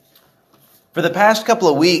For the past couple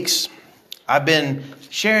of weeks, I've been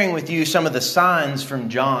sharing with you some of the signs from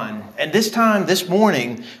John. And this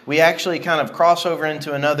morning, we actually kind of cross over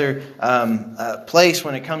into another place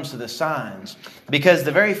when it comes to the signs. Because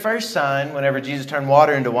the very first sign, whenever Jesus turned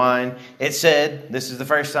water into wine, it said, this is the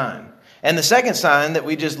first sign. And the second sign that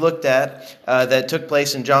we just looked at that took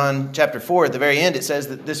place in John chapter 4, at the very end, it says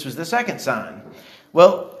that this was the second sign.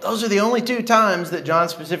 Well, those are the only two times that John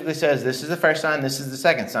specifically says, this is the first sign, this is the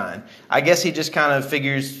second sign. I guess he just kind of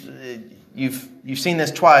figures, you've seen this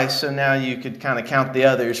twice, so now you could kind of count the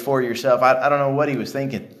others for yourself. I don't know what he was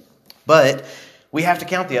thinking. But we have to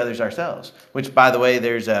count the others ourselves, which, by the way,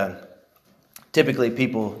 there's typically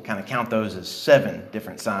people kind of count those as 7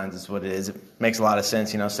 different signs is what it is. It makes a lot of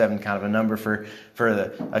sense, 7 kind of a number for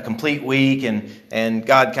a complete week, and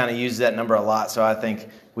God kind of uses that number a lot, so I think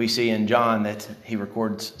we see in John that he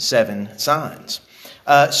records 7 signs.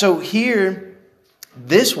 So here,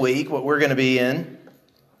 this week, what we're going to be in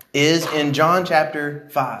is in John chapter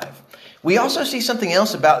 5. We also see something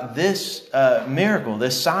else about this miracle,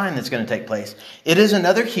 this sign that's going to take place. It is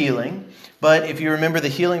another healing, but if you remember the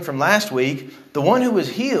healing from last week, the one who was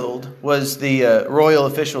healed was the royal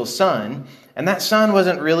official's son, and that son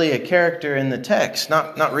wasn't really a character in the text.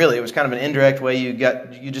 Not really. It was kind of an indirect way you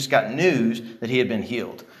just got news that he had been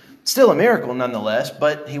healed. Still a miracle nonetheless,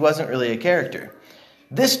 but he wasn't really a character.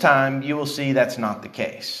 This time you will see that's not the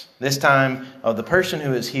case. This time the person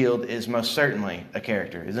who is healed is most certainly a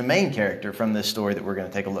character, is a main character from this story that we're going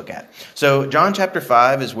to take a look at. So John chapter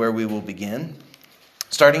 5 is where we will begin,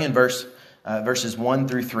 starting in verses 1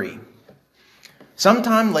 through 3.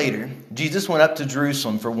 Sometime later, Jesus went up to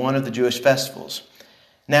Jerusalem for one of the Jewish festivals.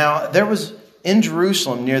 Now, there was in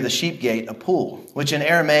Jerusalem near the sheep gate a pool, which in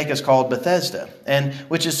Aramaic is called Bethesda, and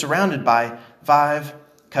which is surrounded by 5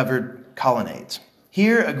 covered colonnades.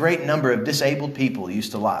 Here, a great number of disabled people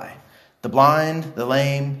used to lie: the blind, the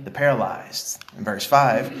lame, the paralyzed. And verse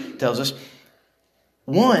 5 tells us,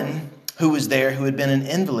 one who was there who had been an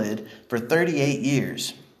invalid for 38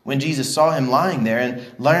 years. When Jesus saw him lying there and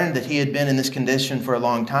learned that he had been in this condition for a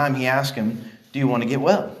long time, he asked him, "Do you want to get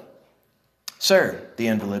well?" "Sir," the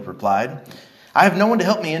invalid replied, "I have no one to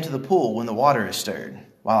help me into the pool when the water is stirred.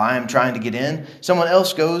 While I am trying to get in, someone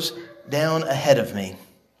else goes down ahead of me."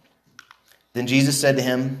 Then Jesus said to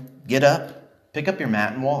him, "Get up, pick up your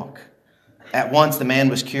mat and walk." At once the man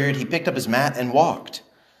was cured. He picked up his mat and walked.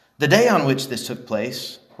 The day on which this took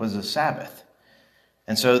place was a Sabbath.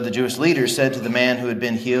 And so the Jewish leaders said to the man who had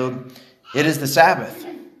been healed, "It is the Sabbath.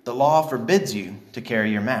 The law forbids you to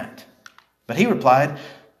carry your mat." But he replied,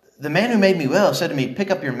 "The man who made me well said to me,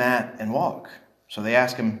 'Pick up your mat and walk.'" So they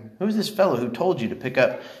asked him, "Who is this fellow who told you to pick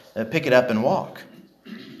it up and walk?"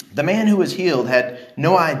 The man who was healed had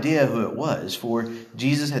no idea who it was, for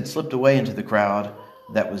Jesus had slipped away into the crowd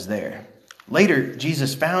that was there. Later,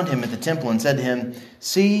 Jesus found him at the temple and said to him,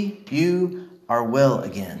 "See, you are well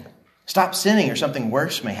again. Stop sinning or something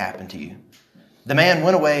worse may happen to you." The man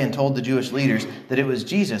went away and told the Jewish leaders that it was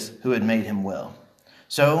Jesus who had made him well.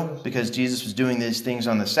 So, because Jesus was doing these things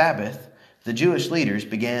on the Sabbath, the Jewish leaders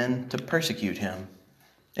began to persecute him.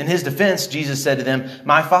 In his defense, Jesus said to them,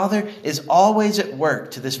 "My Father is always at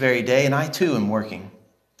work to this very day, and I too am working."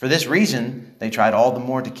 For this reason, they tried all the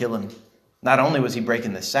more to kill him. Not only was he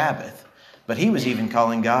breaking the Sabbath, but he was even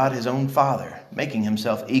calling God his own Father, making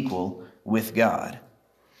himself equal with God.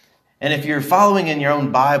 And if you're following in your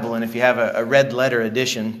own Bible, and if you have a red letter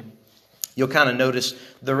edition, you'll kind of notice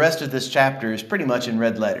the rest of this chapter is pretty much in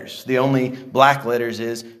red letters. The only black letters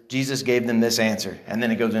is Jesus gave them this answer, and then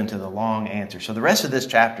it goes into the long answer. So the rest of this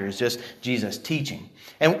chapter is just Jesus teaching.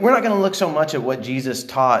 And we're not going to look so much at what Jesus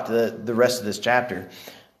taught the rest of this chapter,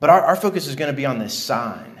 but our focus is going to be on this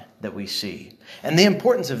sign that we see and the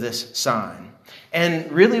importance of this sign.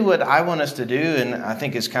 And really what I want us to do, and I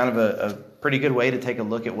think is kind of a pretty good way to take a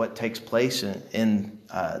look at what takes place in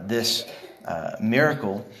this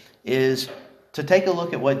miracle, is to take a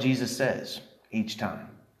look at what Jesus says each time.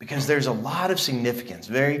 Because there's a lot of significance,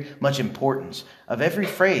 very much importance of every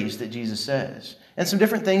phrase that Jesus says. And some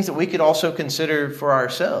different things that we could also consider for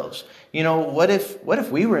ourselves. What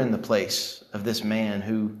if we were in the place of this man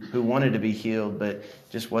who wanted to be healed but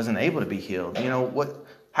just wasn't able to be healed?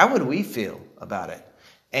 How would we feel about it?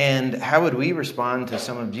 And how would we respond to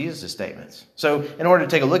some of Jesus' statements? So in order to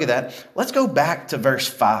take a look at that, let's go back to verse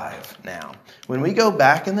 5 now. When we go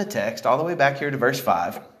back in the text, all the way back here to verse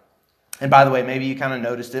 5, and by the way, maybe you kind of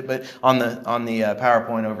noticed it, but on the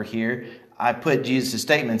PowerPoint over here, I put Jesus'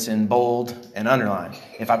 statements in bold and underlined.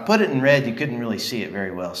 If I put it in red, you couldn't really see it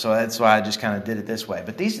very well. So that's why I just kind of did it this way.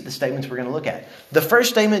 But these are the statements we're going to look at. The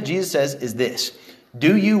first statement Jesus says is this: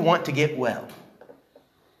 "Do you want to get well?"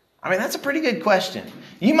 I mean, that's a pretty good question.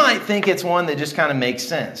 You might think it's one that just kind of makes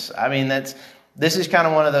sense. I mean, this is kind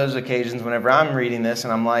of one of those occasions whenever I'm reading this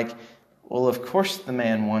and I'm like, well, of course the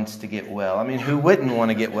man wants to get well. I mean, who wouldn't want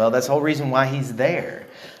to get well? That's the whole reason why he's there.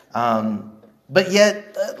 But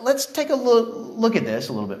yet, let's take a look at this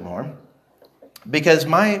a little bit more. Because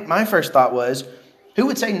my first thought was, who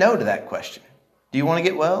would say no to that question? Do you want to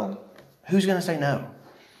get well? Who's going to say no?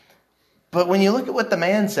 But when you look at what the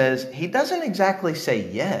man says, he doesn't exactly say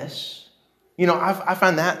yes. You know, I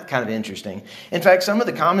find that kind of interesting. In fact, some of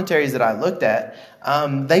the commentaries that I looked at,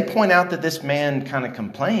 they point out that this man kind of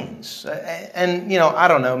complains. And, you know, I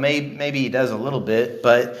don't know, maybe he does a little bit,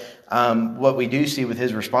 but what we do see with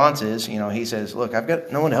his response is, you know, he says, look, I've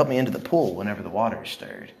got no one to help me into the pool whenever the water is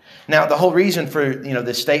stirred. Now, the whole reason for, you know,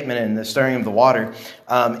 this statement and the stirring of the water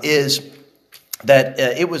is that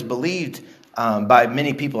it was believed by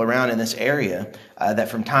many people around in this area that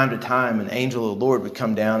from time to time an angel of the Lord would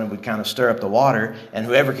come down and would kind of stir up the water, and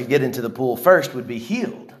whoever could get into the pool first would be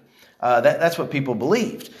healed. That's what people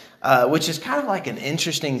believed, which is kind of like an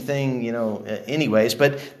interesting thing, you know, anyways.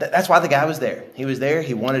 But that's why the guy was there. He was there.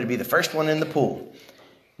 He wanted to be the first one in the pool.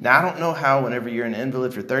 Now, I don't know how whenever you're an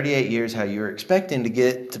invalid for 38 years, how you're expecting to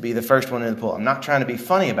get to be the first one in the pool. I'm not trying to be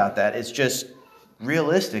funny about that. It's just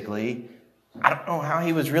realistically, I don't know how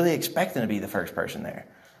he was really expecting to be the first person there.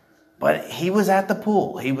 But he was at the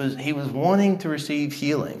pool. He was wanting to receive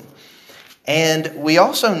healing. And we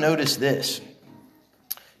also notice this.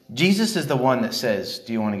 Jesus is the one that says,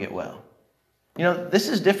 do you want to get well? You know, this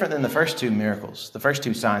is different than the first two miracles, the first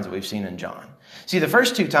two signs that we've seen in John. See, the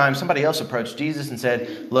first two times somebody else approached Jesus and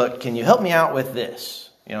said, look, can you help me out with this?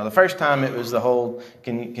 You know, the first time it was the whole,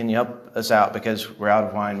 can you help us out because we're out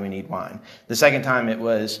of wine, we need wine. The second time it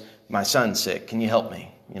was, my son's sick, can you help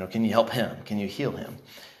me? You know, can you help him? Can you heal him?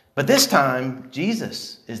 But this time,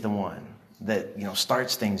 Jesus is the one that, you know,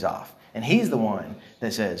 starts things off. And he's the one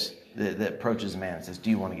that says, that approaches the man and says, do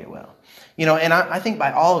you want to get well? You know, and I think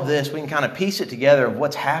by all of this, we can kind of piece it together of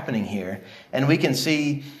what's happening here. And we can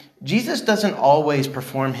see Jesus doesn't always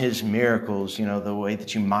perform his miracles, you know, the way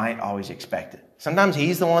that you might always expect it. Sometimes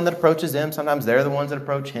he's the one that approaches them. Sometimes they're the ones that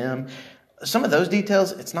approach him. Some of those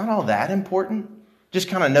details, it's not all that important. Just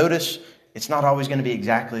kind of notice it's not always going to be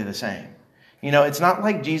exactly the same. You know, it's not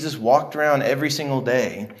like Jesus walked around every single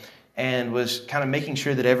day and was kind of making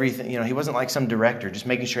sure that everything, you know, he wasn't like some director, just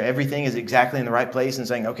making sure everything is exactly in the right place and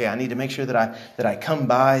saying, okay, I need to make sure that I come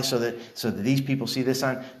by so that these people see this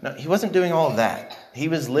sign. No, he wasn't doing all of that. He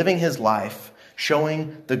was living his life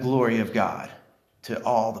showing the glory of God to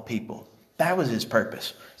all the people. That was his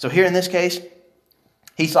purpose. So here in this case,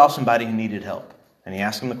 he saw somebody who needed help and he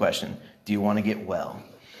asked him the question, do you want to get well?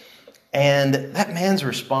 And that man's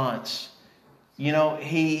response, you know,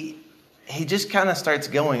 he just kind of starts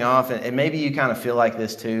going off, and maybe you kind of feel like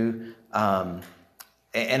this too. And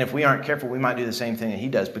if we aren't careful, we might do the same thing that he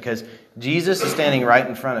does, because Jesus is standing right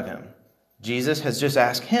in front of him. Jesus has just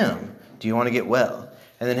asked him, do you want to get well?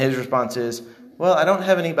 And then his response is, well, I don't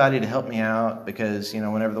have anybody to help me out because, you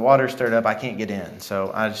know, whenever the water's stirred up, I can't get in.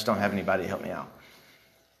 So I just don't have anybody to help me out.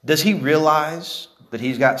 Does he realize that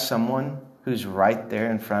he's got someone who's right there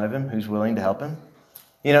in front of him who's willing to help him?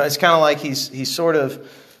 You know, it's kind of like he's sort of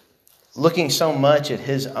looking so much at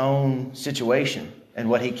his own situation and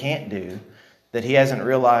what he can't do that he hasn't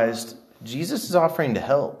realized Jesus is offering to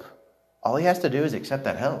help. All he has to do is accept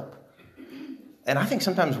that help. And I think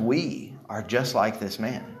sometimes we are just like this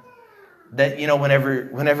man. That, you know,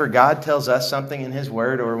 whenever God tells us something in his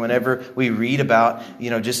word, or whenever we read about, you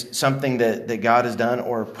know, just something that God has done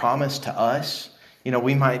or promised to us, you know,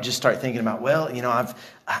 we might just start thinking about, well, you know,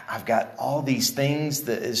 I've got all these things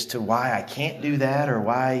that as to why I can't do that, or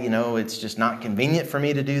why, you know, it's just not convenient for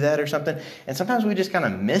me to do that or something. And sometimes we just kind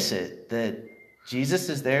of miss it, that Jesus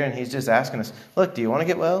is there and he's just asking us, look, do you want to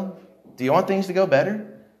get well? Do you want things to go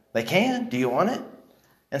better? They can. Do you want it?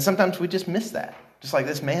 And sometimes we just miss that. Just like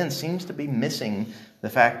this man seems to be missing the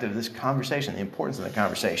fact of this conversation, the importance of the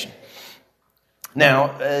conversation.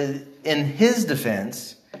 Now, in his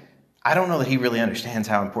defense, I don't know that he really understands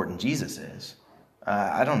how important Jesus is.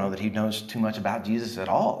 I don't know that he knows too much about Jesus at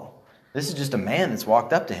all. This is just a man that's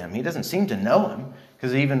walked up to him. He doesn't seem to know him,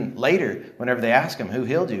 because even later, whenever they ask him who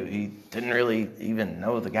healed you, he didn't really even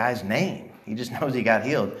know the guy's name. He just knows he got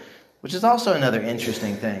healed, which is also another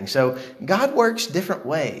interesting thing. So God works different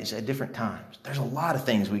ways at different times. There's a lot of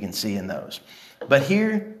things we can see in those. But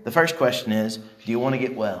here, the first question is, do you want to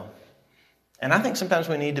get well? And I think sometimes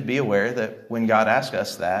we need to be aware that when God asks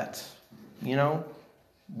us that, you know,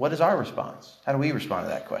 what is our response? How do we respond to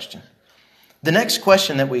that question? The next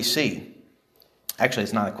question that we see, actually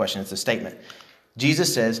it's not a question, it's a statement.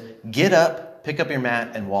 Jesus says, get up, pick up your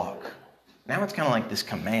mat and walk. Now it's kind of like this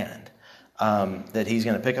command that he's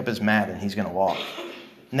going to pick up his mat and he's going to walk.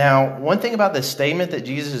 Now, one thing about this statement that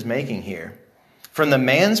Jesus is making here, from the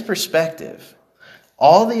man's perspective,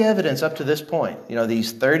 all the evidence up to this point,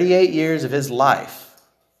 these 38 years of his life,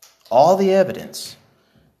 all the evidence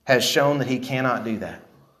has shown that he cannot do that.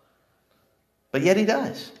 But yet he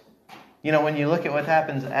does. When you look at what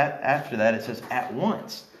happens after that, it says, at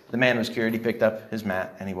once the man was cured, he picked up his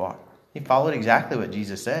mat and he walked. He followed exactly what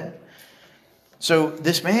Jesus said. So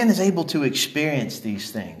this man is able to experience these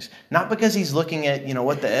things, not because he's looking at,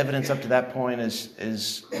 what the evidence up to that point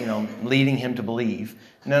is leading him to believe.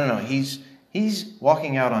 No. He's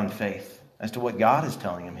walking out on faith as to what God is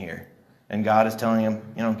telling him here. And God is telling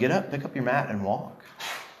him, get up, pick up your mat and walk.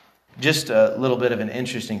 Just a little bit of an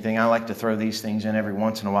interesting thing. I like to throw these things in every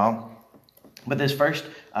once in a while. But this first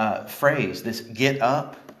phrase, this get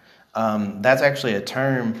up, that's actually a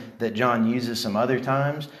term that John uses some other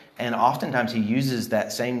times. And oftentimes he uses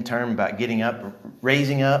that same term about getting up,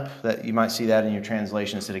 raising up. That you might see that in your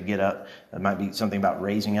translation instead of get up. It might be something about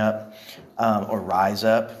raising up or rise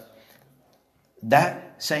up.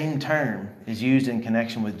 That same term is used in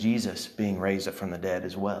connection with Jesus being raised up from the dead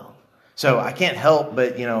as well. So I can't help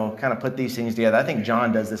but, kind of put these things together. I think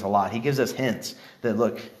John does this a lot. He gives us hints that,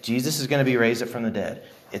 look, Jesus is going to be raised up from the dead.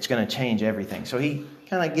 It's going to change everything. So he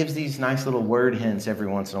kind of gives these nice little word hints every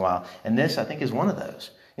once in a while. And this, I think, is one of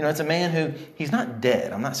those. It's a man who, he's not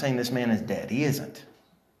dead. I'm not saying this man is dead. He isn't.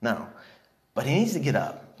 No. But he needs to get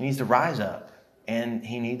up. He needs to rise up. And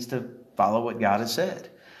he needs to follow what God has said.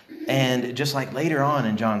 And just like later on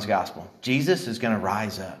in John's gospel, Jesus is going to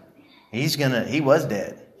rise up. He was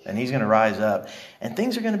dead. And he's going to rise up. And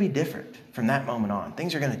things are going to be different from that moment on.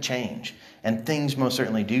 Things are going to change. And things most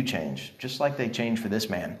certainly do change, just like they change for this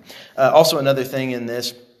man. Also, another thing in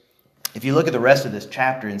this, if you look at the rest of this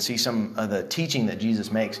chapter and see some of the teaching that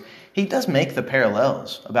Jesus makes, he does make the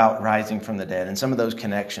parallels about rising from the dead and some of those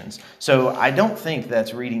connections. So I don't think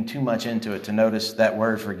that's reading too much into it to notice that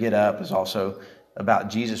word for get up is also about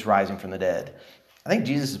Jesus rising from the dead. I think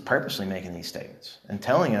Jesus is purposely making these statements and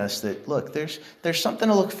telling us that, look, there's something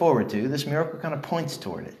to look forward to. This miracle kind of points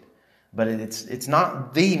toward it. But it's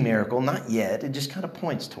not the miracle, not yet. It just kind of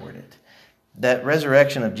points toward it. That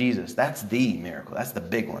resurrection of Jesus, that's the miracle. That's the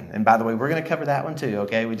big one. And by the way, we're going to cover that one too,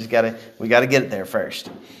 okay? We got to get it there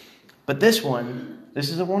first. But this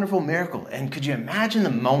is a wonderful miracle. And could you imagine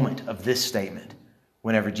the moment of this statement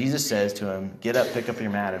whenever Jesus says to him, get up, pick up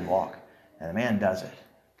your mat and walk. And the man does it.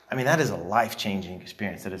 I mean, that is a life-changing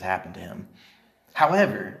experience that has happened to him.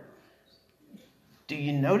 However, do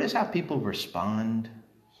you notice how people respond?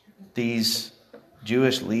 These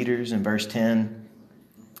Jewish leaders in verse 10,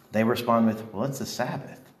 they respond with, well, it's the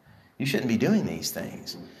Sabbath. You shouldn't be doing these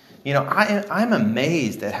things. I'm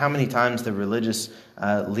amazed at how many times the religious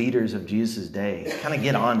leaders of Jesus' day kind of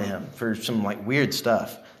get on to him for some weird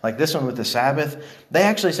stuff. Like this one with the Sabbath. They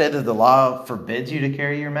actually say that the law forbids you to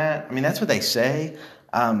carry your mat. I mean, that's what they say.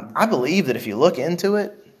 I believe that if you look into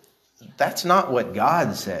it, that's not what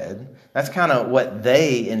God said. That's kind of what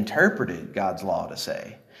they interpreted God's law to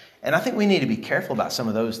say. And I think we need to be careful about some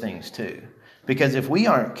of those things too. Because if we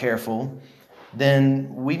aren't careful,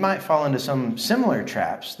 then we might fall into some similar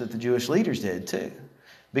traps that the Jewish leaders did too.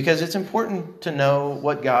 Because it's important to know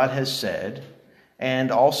what God has said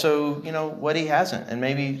and also, what he hasn't. And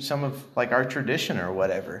maybe some of our tradition or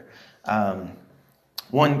whatever.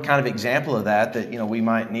 One kind of example of that we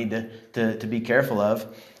might need to be careful of.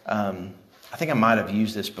 I think I might have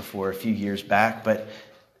used this before a few years back, but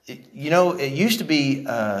it used to be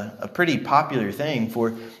a pretty popular thing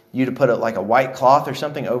for you to put a white cloth or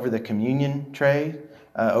something over the communion tray,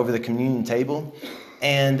 over the communion table.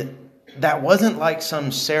 And that wasn't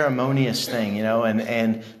some ceremonious thing,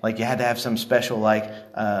 and you had to have some special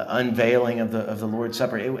unveiling of the Lord's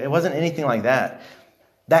Supper. It wasn't anything like that.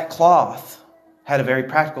 That cloth had a very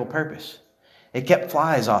practical purpose. It kept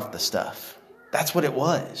flies off the stuff. That's what it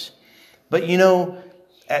was. But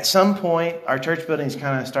at some point, our church buildings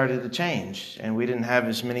kind of started to change, and we didn't have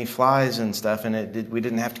as many flies and stuff, and we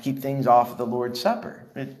didn't have to keep things off of the Lord's Supper.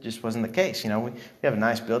 It just wasn't the case. We have a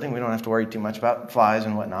nice building. We don't have to worry too much about flies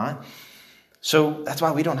and whatnot. So that's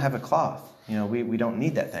why we don't have a cloth. We don't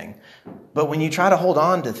need that thing. But when you try to hold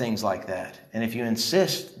on to things like that, and if you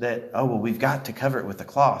insist that, we've got to cover it with a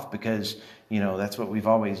cloth because, that's what we've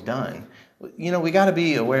always done. We got to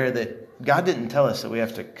be aware that God didn't tell us that we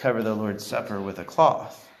have to cover the Lord's Supper with a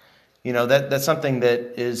cloth. That's something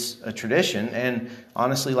that is a tradition. And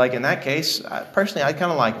honestly, in that case, I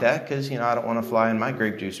kind of like that because, I don't want to fly in my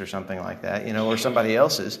grape juice or something like that, or somebody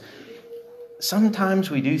else's.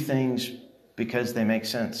 Sometimes we do things because they make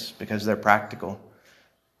sense, because they're practical.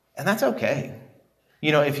 And that's okay.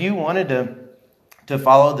 If you wanted to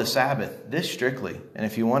follow the Sabbath this strictly, and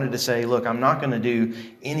if you wanted to say, look, I'm not going to do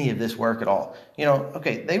any of this work at all,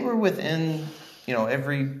 okay, they were within,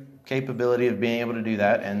 every capability of being able to do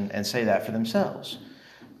that and say that for themselves.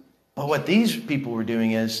 But what these people were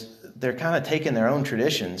doing is they're kind of taking their own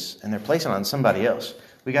traditions and they're placing on somebody else.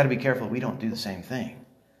 We got to be careful we don't do the same thing,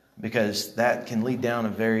 because that can lead down a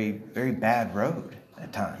very, very bad road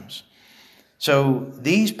at times. So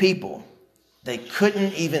these people, they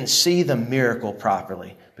couldn't even see the miracle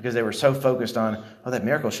properly because they were so focused on, that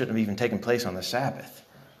miracle shouldn't have even taken place on the Sabbath.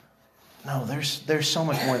 No, there's so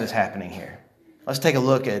much more that's happening here. Let's take a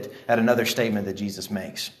look at another statement that Jesus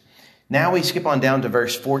makes. Now we skip on down to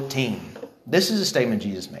verse 14. This is a statement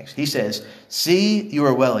Jesus makes. He says, "See, you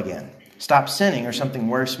are well again. Stop sinning or something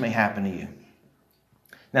worse may happen to you."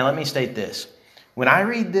 Now let me state this. When I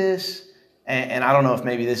read this, and I don't know if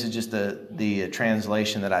maybe this is just the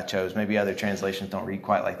translation that I chose. Maybe other translations don't read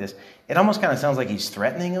quite like this. It almost kind of sounds like he's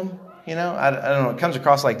threatening them. I don't know. It comes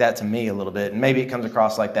across like that to me a little bit. And maybe it comes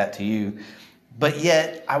across like that to you. But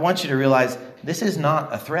yet, I want you to realize this is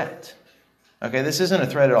not a threat. Okay, this isn't a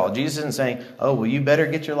threat at all. Jesus isn't saying, you better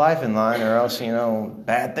get your life in line or else,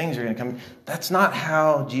 bad things are going to come. That's not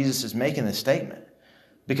how Jesus is making this statement.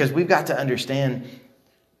 Because we've got to understand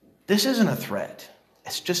this isn't a threat.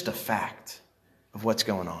 It's just a fact of what's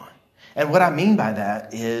going on. And what I mean by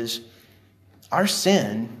that is our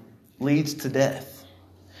sin leads to death.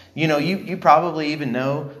 You probably even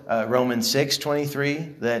know Romans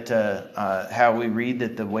 6:23, that how we read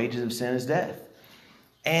that the wages of sin is death.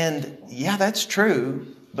 And yeah, that's true.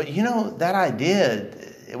 But that idea,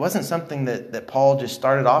 it wasn't something that Paul just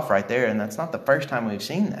started off right there. And that's not the first time we've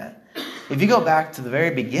seen that. If you go back to the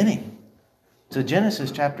very beginning, to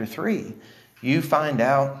Genesis chapter 3, you find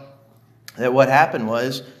out that what happened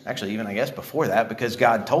was, actually even I guess before that, because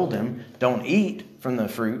God told him, don't eat from the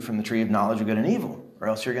fruit from the tree of knowledge of good and evil, or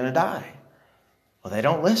else you're going to die. Well, they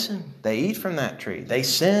don't listen. They eat from that tree. They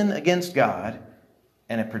sin against God,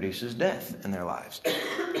 and it produces death in their lives.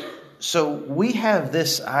 So we have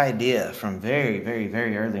this idea from very, very,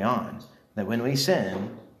 very early on that when we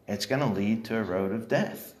sin, it's going to lead to a road of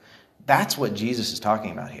death. That's what Jesus is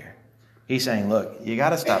talking about here. He's saying, look, you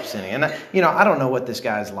got to stop sinning. And, I don't know what this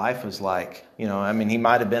guy's life was like. He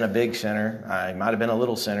might have been a big sinner. He might have been a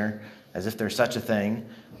little sinner, as if there's such a thing.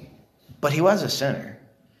 But he was a sinner.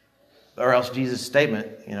 Or else Jesus' statement,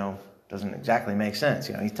 doesn't exactly make sense.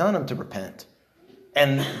 He's telling him to repent.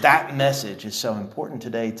 And that message is so important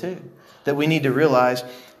today, too, that we need to realize,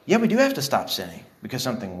 we do have to stop sinning because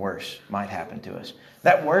something worse might happen to us.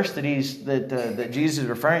 That worse that Jesus is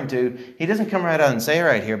referring to, he doesn't come right out and say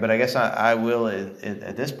right here, but I guess I will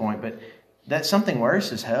at this point. But that something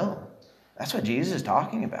worse is hell. That's what Jesus is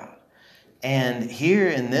talking about. And here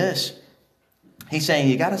in this, he's saying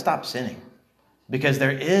you got to stop sinning because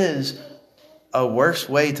there is a worse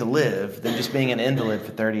way to live than just being an invalid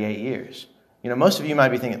for 38 years. Most of you might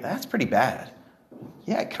be thinking, that's pretty bad.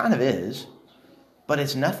 Yeah, it kind of is. But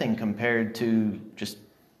it's nothing compared to just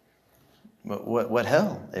what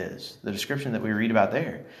hell is, the description that we read about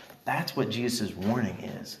there. That's what Jesus' warning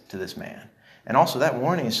is to this man. And also that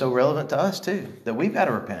warning is so relevant to us too, that we've got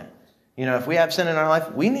to repent. If we have sin in our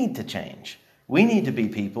life, we need to change. We need to be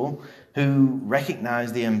people who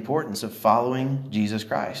recognize the importance of following Jesus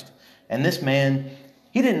Christ. And this man,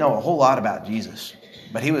 he didn't know a whole lot about Jesus,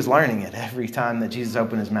 but he was learning it every time that Jesus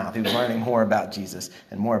opened his mouth. He was learning more about Jesus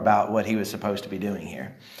and more about what he was supposed to be doing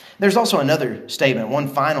here. There's also another statement, one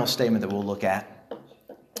final statement that we'll look at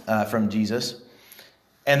from Jesus.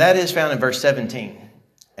 And that is found in verse 17.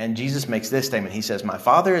 And Jesus makes this statement. He says, "My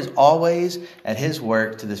Father is always at his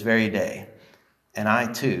work to this very day, and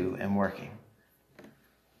I too am working."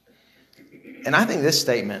 And I think this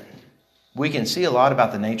statement, we can see a lot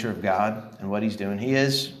about the nature of God and what he's doing. He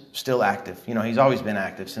is still active. He's always been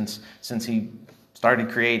active since he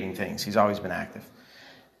started creating things. He's always been active.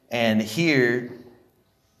 And here,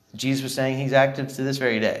 Jesus was saying he's active to this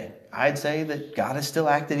very day. I'd say that God is still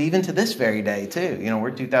active even to this very day too.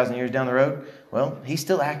 We're 2,000 years down the road. Well, he's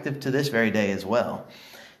still active to this very day as well.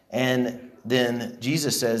 And then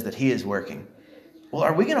Jesus says that he is working. Well,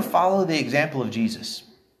 are we going to follow the example of Jesus?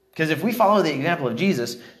 Because if we follow the example of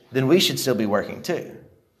Jesus, then we should still be working too.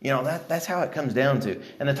 That's how it comes down to.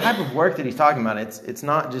 And the type of work that he's talking about, it's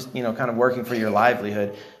not just, kind of working for your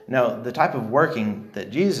livelihood. No, the type of working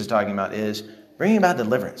that Jesus is talking about is bringing about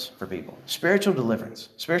deliverance for people. Spiritual deliverance,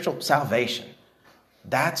 spiritual salvation.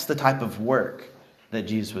 That's the type of work that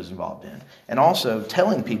Jesus was involved in. And also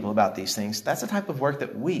telling people about these things, that's the type of work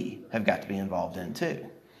that we have got to be involved in too.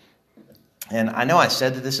 And I know I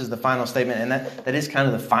said that this is the final statement, and that is kind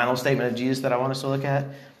of the final statement of Jesus that I want us to look at.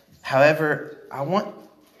 However, I want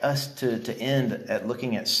us to end at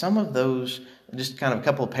looking at some of those, just kind of a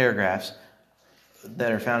couple of paragraphs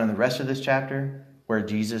that are found in the rest of this chapter, where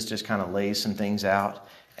Jesus just kind of lays some things out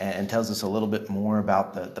and tells us a little bit more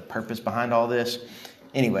about the purpose behind all this.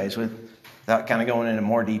 Anyways, without kind of going into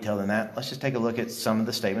more detail than that, let's just take a look at some of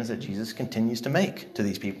the statements that Jesus continues to make to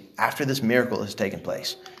these people after this miracle has taken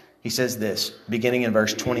place. He says this, beginning in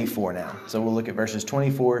verse 24 now. So we'll look at verses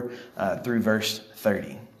 24 through verse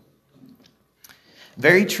 30.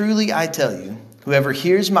 Very truly I tell you, whoever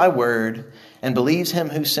hears my word and believes him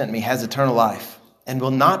who sent me has eternal life, and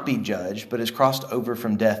will not be judged, but is crossed over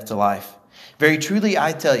from death to life. Very truly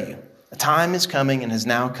I tell you, a time is coming and has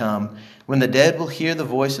now come when the dead will hear the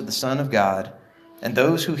voice of the Son of God, and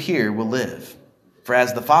those who hear will live. For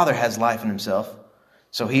as the Father has life in himself,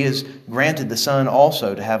 so he has granted the Son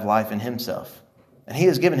also to have life in himself. And he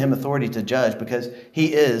has given him authority to judge, because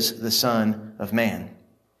he is the Son of Man.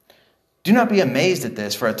 Do not be amazed at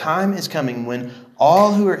this, for a time is coming when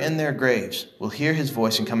all who are in their graves will hear his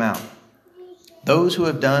voice and come out. Those who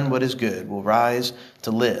have done what is good will rise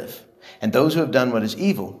to live, and those who have done what is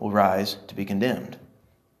evil will rise to be condemned.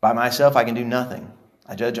 By myself I can do nothing.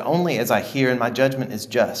 I judge only as I hear, and my judgment is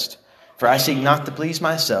just. For I seek not to please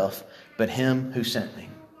myself, but him who sent me.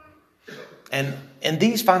 And in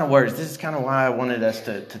these final words, this is kind of why I wanted us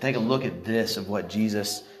to take a look at this, of what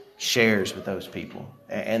Jesus shares with those people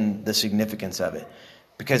and the significance of it.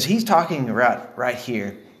 Because he's talking right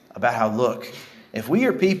here about how, look, if we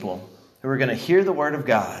are people who are going to hear the word of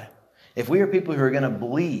God, if we are people who are going to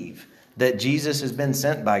believe that Jesus has been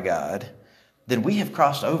sent by God, then we have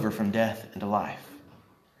crossed over from death into life.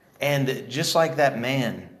 And just like that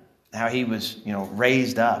man, how he was,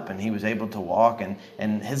 raised up and he was able to walk,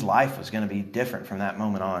 and his life was going to be different from that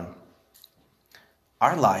moment on.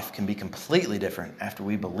 Our life can be completely different after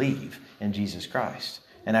we believe in Jesus Christ.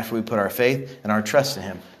 And after we put our faith and our trust in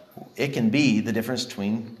him, it can be the difference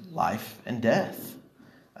between life and death.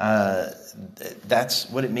 That's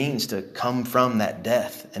what it means to come from that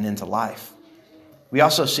death and into life. We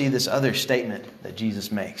also see this other statement that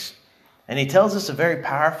Jesus makes. And he tells us a very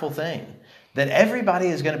powerful thing, that everybody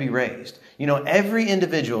is going to be raised. Every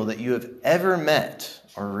individual that you have ever met,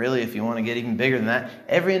 or really if you want to get even bigger than that,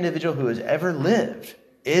 every individual who has ever lived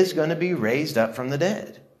is going to be raised up from the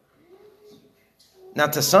dead. Now,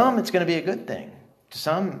 to some, it's going to be a good thing. To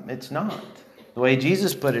some, it's not. The way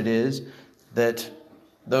Jesus put it is that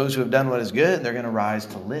those who have done what is good, they're going to rise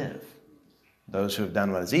to live. Those who have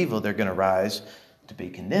done what is evil, they're going to rise to be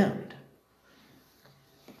condemned.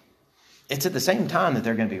 It's at the same time that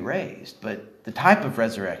they're going to be raised, but the type of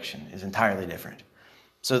resurrection is entirely different.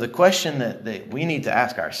 So the question that we need to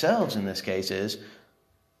ask ourselves in this case is,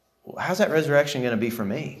 how's that resurrection going to be for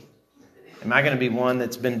me? Am I going to be one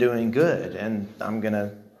that's been doing good and I'm going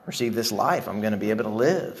to receive this life? I'm going to be able to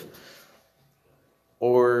live?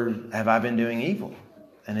 Or have I been doing evil?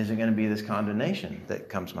 And is it going to be this condemnation that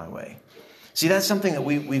comes my way? See, that's something that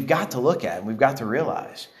we've got to look at and we've got to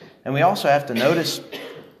realize. And we also have to notice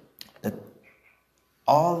that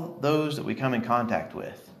all those that we come in contact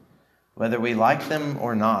with, whether we like them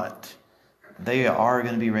or not, they are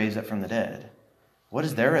going to be raised up from the dead. What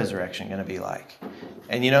is their resurrection going to be like?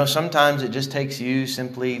 And sometimes it just takes you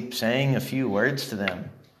simply saying a few words to them,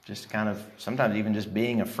 just kind of sometimes even just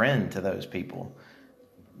being a friend to those people,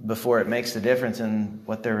 before it makes the difference in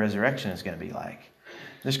what their resurrection is going to be like.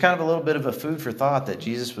 There's kind of a little bit of a food for thought that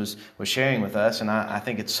Jesus was sharing with us, and I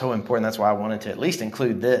think it's so important. That's why I wanted to at least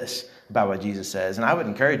include this about what Jesus says. And I would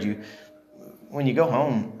encourage you, when you go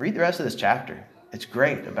home, read the rest of this chapter. It's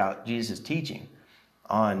great about Jesus' teaching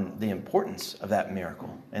on the importance of that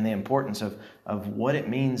miracle and the importance of what it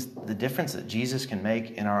means, the difference that Jesus can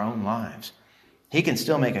make in our own lives. He can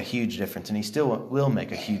still make a huge difference, and he still will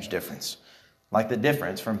make a huge difference, like the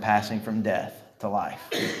difference from passing from death to life.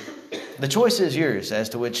 The choice is yours as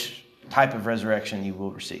to which type of resurrection you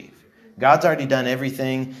will receive. God's already done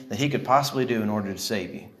everything that he could possibly do in order to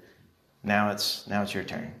save you. Now it's your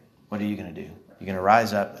turn. What are you going to do? You're going to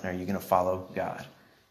rise up, and are you going to follow God?